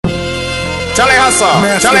Charlie Hustle.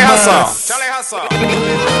 Charlie Hustle. Charlie Hustle. We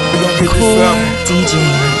gonna get this out.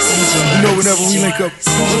 You know, whenever we link up,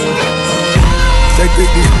 they think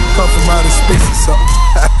we come from outer space or something.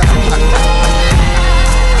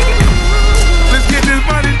 Let's get this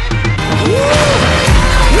money.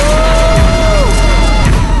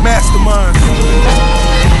 Mastermind.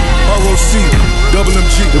 ROC. Double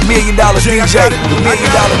MG. The $1 million DJ. The $1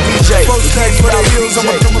 million DJ. Folks thanks for the heels,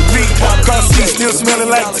 I'ma come a beat. Car seat still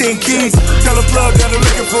smelling like 10 keys. Tell a plug that I'm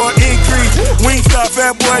looking for an increase. Wingstop,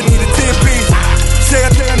 fat boy, need a 10-piece. Say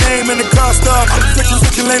I take a name in the car stop.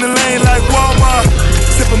 Switching lane to lane like Walmart.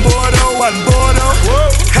 Sipping Bordeaux, out in Bordeaux.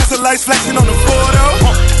 Has the lights flashing on the Fordo.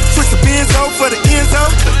 Switch the Benzo for the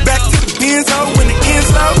Enzo. Back to the Benzo when the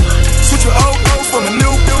end's low. Switch your old from a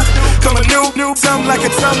new. Come a new, something like it.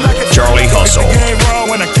 Charlie Hustle. The game wrong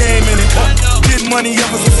when I came in it. Get money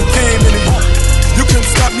ever since I came in it. You couldn't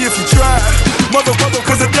stop me if you tried. Mother,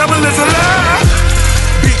 cause the devil is alive.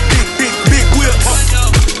 Big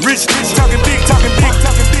whips. Rich, talking big.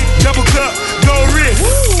 Double cup, go wrist.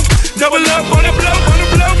 Double up on the blow.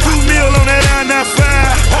 2 mil on that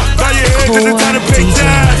I-95. Bow your head cause it's time to pay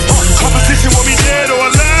tithes. Opposition want me dead or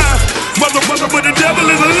alive. Mother, but the devil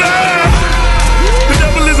is alive. The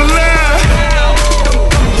devil is alive.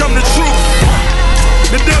 Come the truth.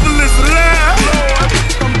 The devil is alive.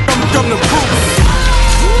 Come the proof.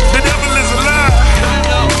 The devil is alive.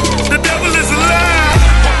 The devil is alive.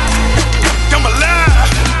 Come alive.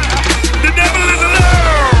 The devil is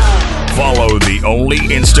alive. Follow the only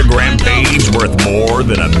Instagram page worth more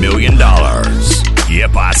than $1 million.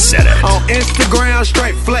 Yep, I said it. On Instagram,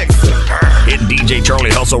 straight flexing. Hit DJ Charlie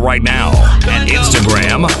Hustle right now at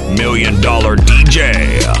Instagram $1 Million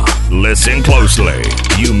DJ. Listen closely.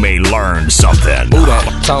 You may learn something. Who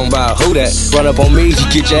that? Talking about who that? Run up on me, you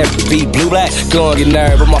get your beat blue black. Go and get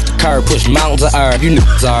nerve, I'm off the curb, push mountains of earth. You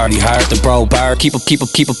niggas already heard the bro bird. Keep a pump.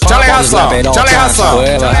 Charlie Hustle. Charlie Hustle.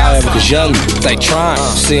 However, cause young they trying.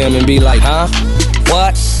 See him and be like, huh?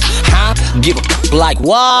 What? Huh? Give a like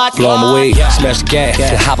what? Blow him away, smash the gas.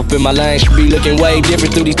 Hop up in my lane, should be looking way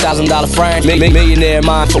different through these $1,000 frames. Millionaire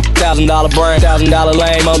mind, $1,000 brain, $1,000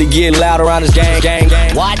 lame. Only get loud around this gang.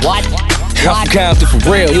 What? I'm counting for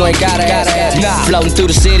real, you ain't gotta ask. Nah, floating through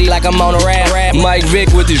the city like I'm on a rap. Mike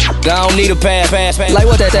Vick with this I don't need a pass. Like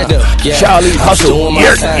what that do? Yeah. Charlie Hustle. Doing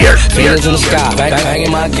my thing. Feelings in the sky, banging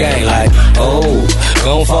my gang. Like, oh,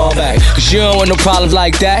 gon' fall back. Cause you don't want no problems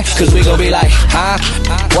like that. Cause we gon' be like, huh?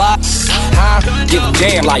 What? Huh? Give a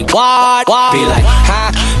damn like what? Be like,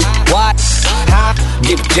 huh? What? Huh?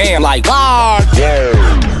 Give a damn like what?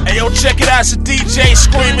 Hey yo, check it out, it's a DJ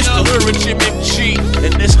Scream, it's the hood rich MMG.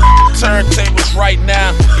 And this turntables right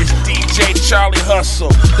now is DJ Charlie Hustle,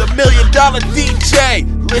 the $1 Million DJ.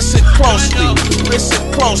 Listen closely.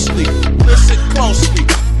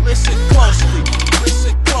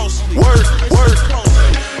 Word.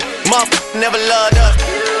 Motherfucker never loved us.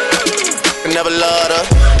 Never loved us.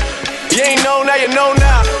 You ain't know now, you know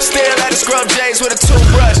now. Still at the scrub J's with a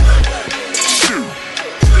toothbrush.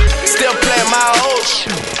 Still playing my old shit.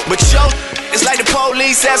 But yo, it's like the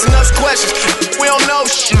police asking us questions. We don't know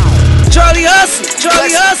shit. Charlie Hustle.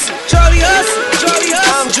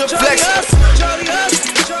 I'm just flexing.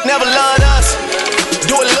 Never loved us.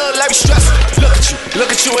 Do it look like we stressing. Look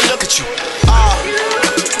at you.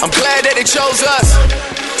 I'm glad that they chose us.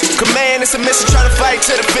 Command and submission, trying to fight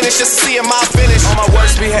to the finish, just to see my finish. On my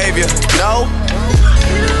worst behavior, no.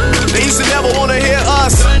 They used to never wanna hear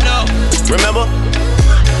us. Remember?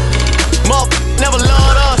 Never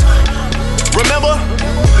loved us. Remember?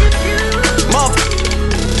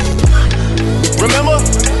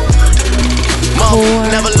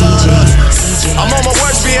 Never loved us. I'm on my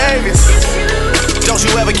worst behavior. Don't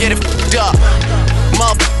you ever get it f***ed up.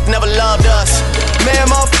 Never loved us. Man,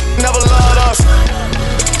 never loved us.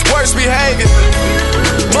 Worst behavior.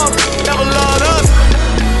 Never loved us.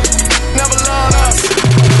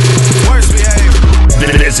 Worst behavior.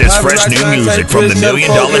 This is fresh new music from the $1 Million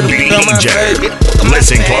DJ.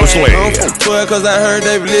 Listen closely. Cause I heard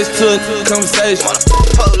they released to a conversation.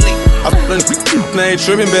 I ain't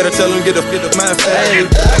tripping, better tell them get the my face.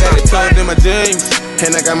 I got it tucked in my jeans,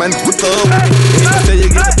 and I got my foot up. Say you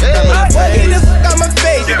get the out my face.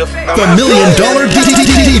 The $1 Million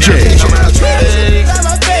DJ. Got my face. Got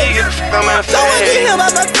my face. Got my face. Got my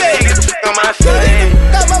face.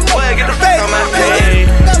 Got my face. Get the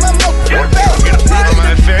fuck on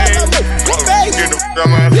my face. Got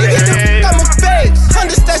my face. Got my face.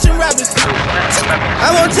 100 station rappers. I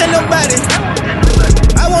won't tell nobody.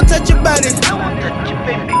 I won't touch your body.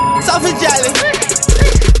 Soft and jolly.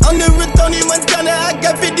 On the Tony Montana, I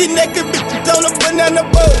got 50 naked bitches on a banana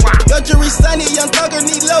boat. Yo, luxury, sunny, young thugger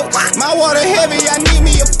need low. My water heavy, I need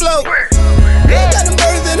me a float. Ain't got them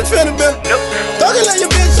birds in the fender bill. Thugger like your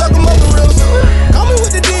bitch, suck 'em over real. Call me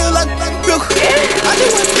with the deal like a bill. I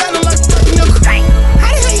just went down like a nickel. How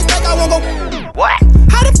the hell you think I won't go? What?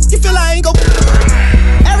 How the f you feel I ain't go?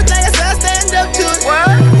 Everything I say, I stand up to it.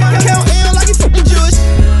 Count in like you fucking Jewish.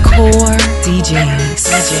 Core DJs.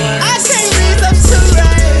 I can't read up to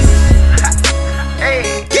rise.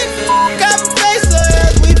 Get the f out my face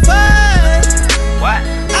as we fight. What?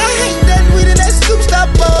 I hate that weed and that soup stop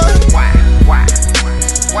boy. Why?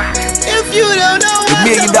 If you don't know The $1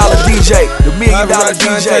 million DJ. The $1 million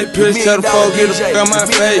DJ. Pitch, tell the folk, get the fuck out my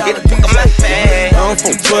face. Get the fuck on my face. I'm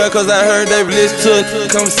from 12 cause I heard they listen to a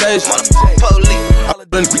conversation. Police.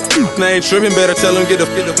 Ain't tripping, better tell them get the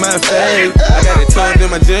my face. I got it tucked in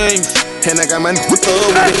my jeans, and I got my nigga with it.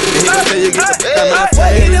 And he gon' tell you get the fuck out my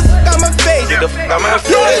face. Get the fuck out my face. Get the fuck on my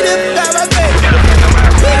face. Get the fuck out my face. Get the fuck on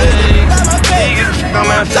my face. Get the fuck out my face. Get the fuck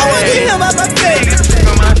on my face. I wanna get him out my face. Get the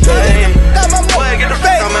fuck on my face. Got my mo Get the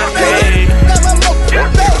fuck on my face. Got my mo Get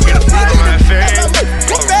the fuck on my face.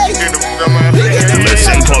 Get the fuck on my face.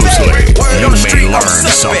 Listen closely. You may learn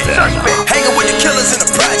something. Hanging with the killers in the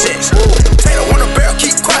projects. Tato on the barrel,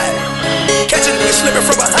 keep quiet. Catching niggas slipping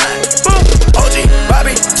from behind. OG,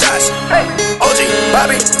 Bobby, Johnson. OG,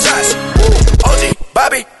 Bobby, Johnson. OG,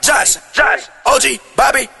 Bobby, Johnson. OG,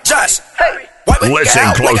 Bobby, Johnson.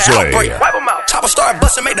 Listen closely. Wipe them out. Chopper started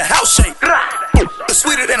busting, made the house shake. It's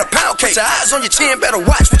sweeter than a pound cake. Your eyes on your chin, better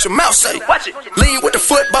watch what your mouth say. Lean with the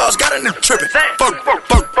footballs, got a nigga tripping.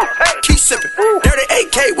 Keep sipping. Dirty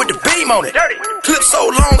AK with the beam on it. Clip so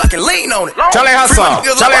long I can lean on it. Charlie Hustle.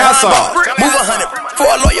 Move 100 for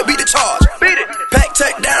a lawyer, beat the charge. Pack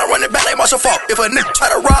tech down, run it back like Marshall Falk. If a nigga try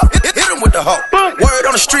to rob, hit him with the hoe. Word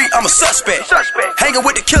on the street, I'm a suspect. Hanging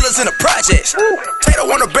with the killers in the projects. Tato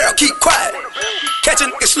on the barrel, keep quiet. Catching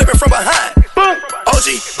niggas slipping from behind. OG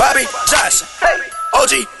Bobby Johnson.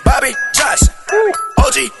 OG Bobby Johnson.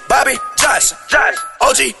 OG Bobby Johnson.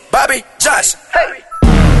 OG Bobby Johnson.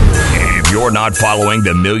 If you're not following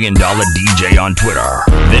the $1 Million DJ on Twitter,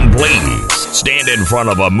 then please stand in front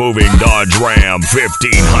of a moving Dodge Ram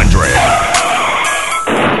 1500.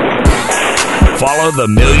 Follow the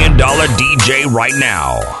 $1 Million DJ right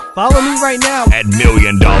now. Follow me right now at $1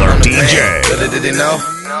 Million DJ. Little did they know.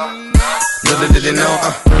 Little did they know.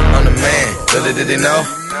 I'm the man. Little did they know.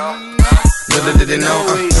 Little did they know.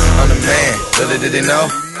 I'm the man. Little did they know.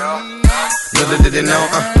 Little did they know.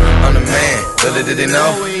 I'm the man. Little did they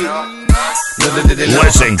know. Little did they know.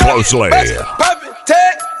 Listen closely. Poppin',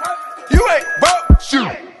 tag. You ain't bought shoe.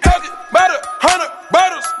 Talking about 100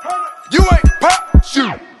 bottles. You ain't pop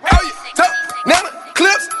shoe. How you talk? Now the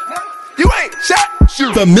clips. You ain't shot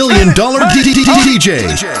shoe. The $1 Million DJ.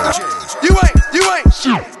 You ain't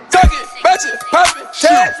shoe. Talking about you poppin',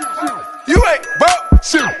 tag. You ain't bought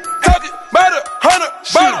shoe. Talking about 100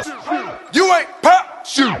 bottles. You ain't pop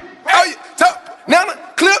shoe. How you talk? Now the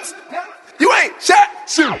clips. You ain't shot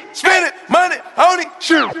shoe. Spending money on it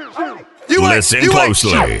shoe. You ain't, Listen you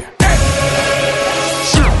closely. Ain't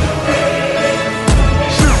shoe.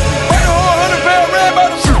 Shoe. Right a whole 100-pound red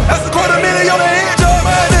bottle shoe. That's a $250,000 on the head job,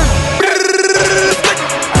 my nigga.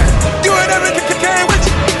 You ain't ever came with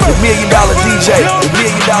you. The $1 Million DJ. The $1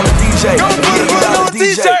 Million DJ. The $1 Million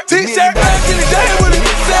DJ. T-shirt, back in the day with a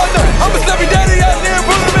sell no. I'm a stubby daddy out there,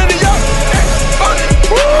 put him in the yard.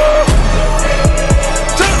 Woo!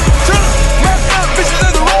 Bitches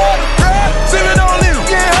in the road, ride, sipping on little,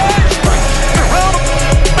 yeah,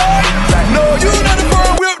 no, you not a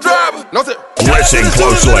firm whip driver. No, sir. Listen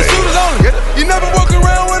closely. You never walk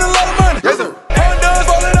around with a lot of money. Yes, sir. Hondas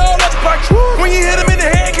falling all out your pocket. When you hit him in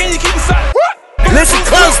the head, can you keep it silent? What? Listen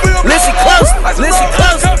close. Listen close. Listen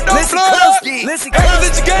close. Listen close. Listen close.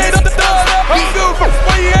 Let your game up the door up.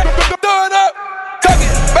 Where you at? Throwing up.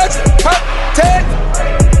 Talking about your pop tag.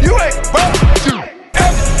 You ain't bought shoe.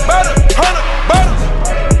 Talking about 100 bottles.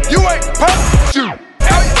 You ain't pop shoe.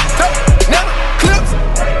 How you talk? Now the clips.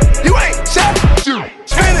 You ain't shot shoe.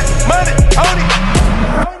 Spending money on it.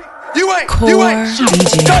 You ain't shoe.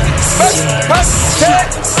 Talking about your pop tag.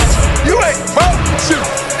 You ain't bought shoe.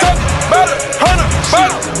 Talking about 100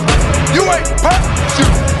 bottles. You ain't pop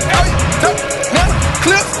shoe. How you talk? Now the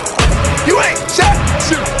clips. You ain't shot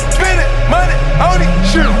shoe. Spending money on it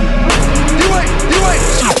shoe. You ain't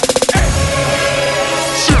shoe.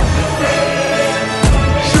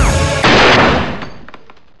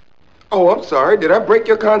 Oh, I'm sorry. Did I break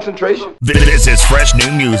your concentration? This is fresh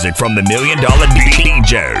new music from the $1 Million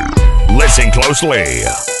DJ. Listen closely.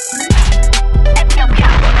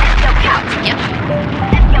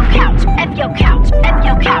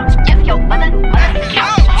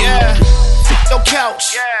 Yeah, your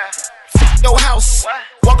couch. your house.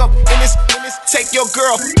 Walk up in this, take your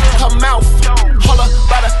girl, her mouth. Holla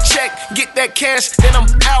by the check, get that cash, then I'm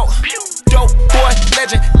out. Dope boy,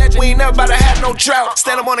 legend. We ain't never about to have no drought.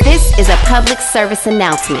 Stand up on the. This is a public service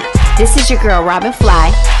announcement. This is your girl Robin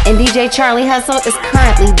Fly, and DJ Charlie Hustle is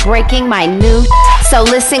currently breaking my new. So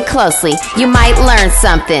listen closely, you might learn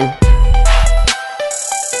something.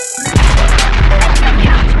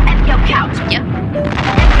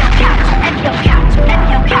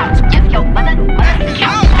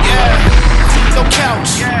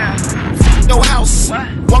 Your house.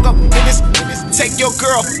 Walk up in this, take your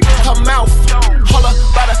girl, her mouth. Holla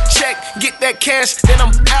by the check, get that cash, then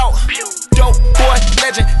I'm out. Dope boy,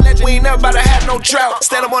 legend. We ain't never about to have no drought.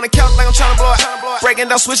 Stand up on the couch like I'm trying to blow out.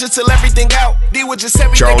 Breaking down switches till everything out. D with just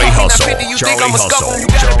everything. Charlie Hustle. 50, you think I'm a scuffle? You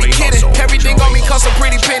gotta be kidding. Everything on me costs a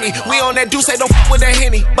pretty penny. We on that Deuce, don't f with that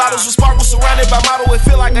Henny. Bottles with sparkles surrounded by model. It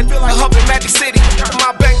feel like a hub in Magic City.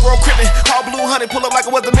 My bankroll crippin', all blue honey. Pull up like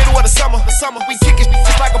it was the middle of the summer. We kick it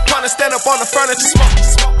just like a punter. Stand up on the furniture,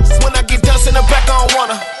 smoke. When I get dust in the back, I don't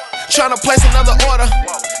wanna. Tryna place another order.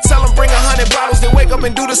 Tell them bring 100 bottles, then wake up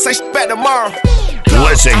and do the same shit back tomorrow.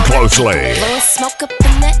 Listen closely. Blowing smoke up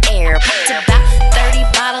in the air. Popped about 30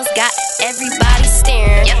 bottles, got everybody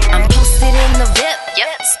staring. I'm posted in the VIP,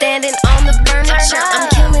 standing on the furniture. I'm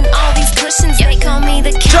killing all these cushions, they call me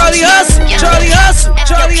the couch. Charlie Hustle, Charlie Hustle,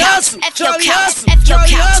 Charlie Hustle, F your couch, F your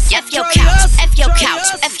couch, F your couch, F your couch,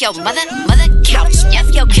 F your mother couch, F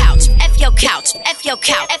your couch, F your couch, F your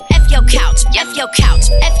couch, F your couch, F your couch,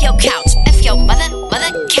 F your couch, F your mother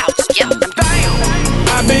couch.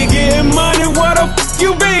 I been getting money, where the f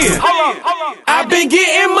you been? I been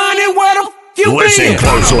getting money, where the f you been? Listen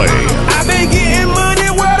closely. I been getting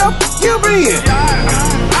money, where the f you been?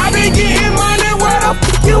 I been getting money, where the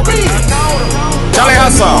f you been? Charlie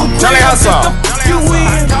Hustle, Charlie Hustle. You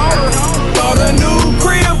win. Bought a new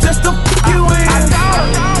crib just to f you in.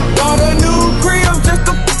 Bought a new crib just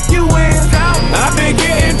to f you in. I been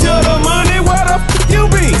getting to the money, where the f you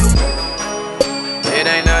been? It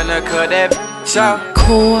ain't nothing to cut that out.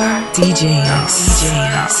 Core DJs.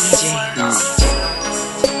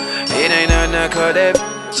 It ain't nothing to cut that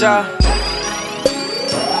out.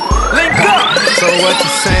 Link up. So what you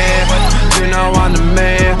saying? You know I'm the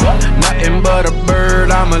man. Nothing but a bird.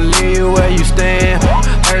 I'ma leave you where you stand.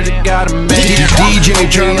 Heard you got a man. DJ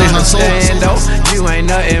Charlie Hustle. You ain't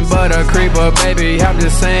nothing but a creeper, baby. I'm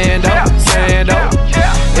just saying though, saying though.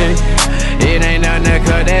 It ain't nothing to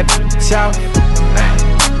cut that out.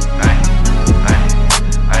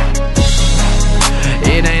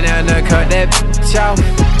 It ain't nothing to cut that out.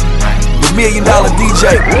 The $1 million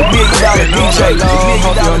DJ, the $1 million DJ, the $1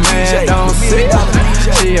 million DJ. Don't sit.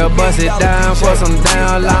 She'll bust it down for some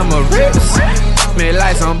down llama rips. Me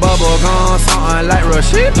like some bubble gum, something like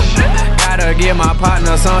Rashid. Gotta give my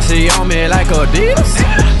partner some, she on me like Adidas.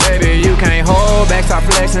 Baby, you can't hold back, stop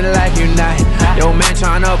flexing like you not. Yo, man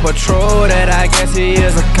tryna patrol that, I guess he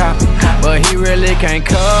is a cop. But he really can't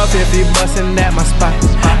cuff if he bustin' at my spot.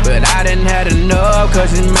 But I didn't have enough,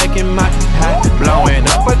 cause he's making my hot. Blowing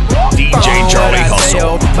up a DJ Charlie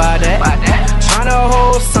Hustle. Tryna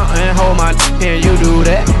hold something, hold my and you do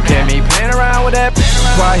that. Get me playing around with that,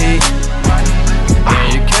 why he?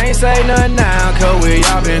 And you can't say nothing now, cause we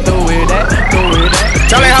all been through with that,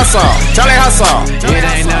 Charlie Hustle, Charlie Hustle. It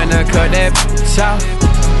ain't nothing to cut that out.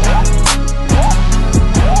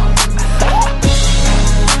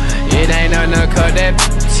 It ain't nothing to cut that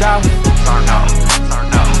out.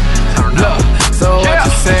 Look, so what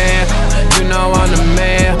you saying? You know I'm the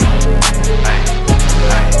man.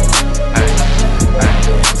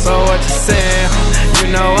 So what you saying?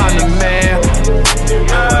 You know I'm the man.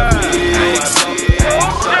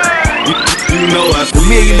 You know I the $1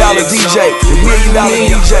 million DJ, the $1 million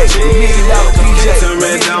DJ, the $1 million DJ. Turn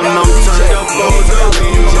right down, I'm turned up for the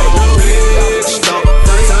stop.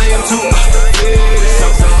 Time to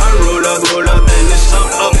I roll up, and it's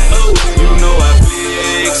up. You know I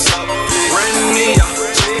fix up, bring me up.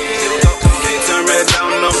 Turn right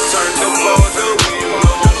down, I'm turned up for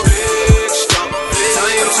the stop.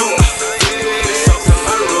 Time to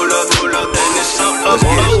I roll up, and it's up.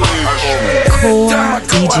 Core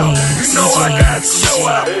DJs. You know I got to show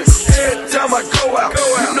out. Every time I go out,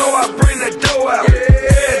 you know I bring that dough out.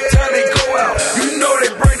 Every time they go out, you know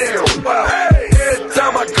they bring that dough out. Every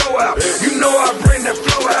time I go out, you know I bring that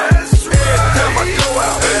flow out. Every time I go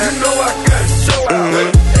out, you know I got to show out.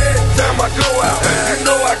 Every time I go out, you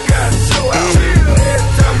know I got to show out. Every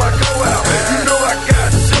time I go out, you know I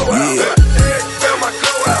got to show out. Every time I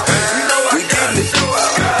go out, you know I got to show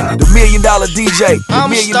out. The $1 million DJ, the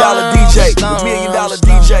 $1 million DJ, the $1 million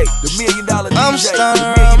DJ, the $1 million DJ, the $1 million DJ, the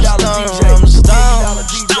 $1 million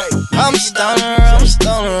DJ. I'm stoned.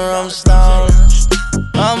 stone.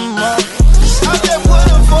 I'm up. I just put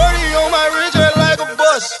a 40 on my wrist just like a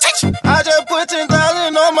bus. I just put 10,000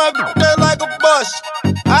 on my just like a bus.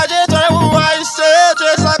 I just drank with what you said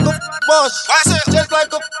just like a boss. Just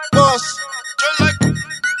like a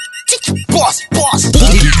boss. Boss.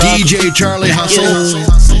 DJ Charlie Hustle.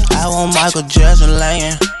 I want Michael Jackson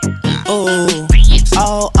laying. Ooh.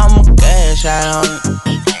 Oh, I'm a cash out on it.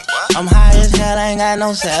 I'm high as hell, I ain't got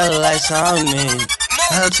no satellites on me.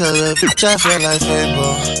 I tell the bitch I feel like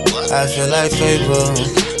Fable. I feel like Fable.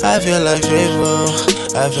 I feel like Fable.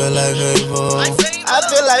 I feel like Fable. I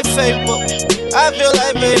feel like Fable. I feel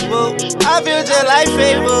like Fable. I feel just like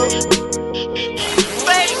Fable.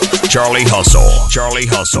 Charlie Hustle. Charlie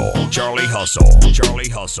Hustle. Charlie Hustle. Charlie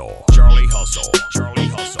Hustle. Charlie Hustle. Charlie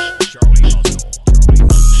Hustle.